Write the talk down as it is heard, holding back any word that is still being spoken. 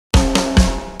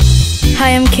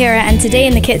Hi, I'm Keira, and today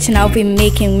in the kitchen I'll be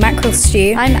making mackerel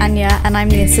stew. I'm Anya, and I'm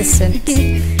the assistant.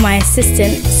 My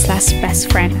assistant /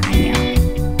 best friend, Anya.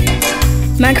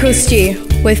 Mackerel stew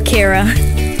with Keira.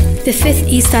 The 5th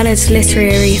East Dulwich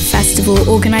Literary Festival,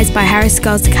 organised by Harris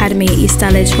Girls Academy at East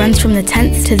Dulwich, runs from the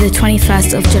 10th to the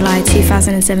 21st of July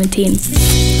 2017,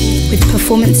 with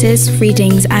performances,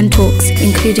 readings and talks,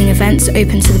 including events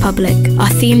open to the public. Our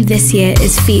theme this year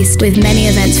is Feast, with many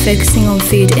events focusing on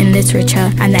food in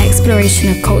literature and the exploration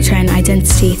of culture and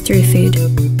identity through food.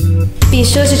 Be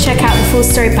sure to check out the full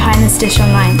story behind this dish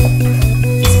online.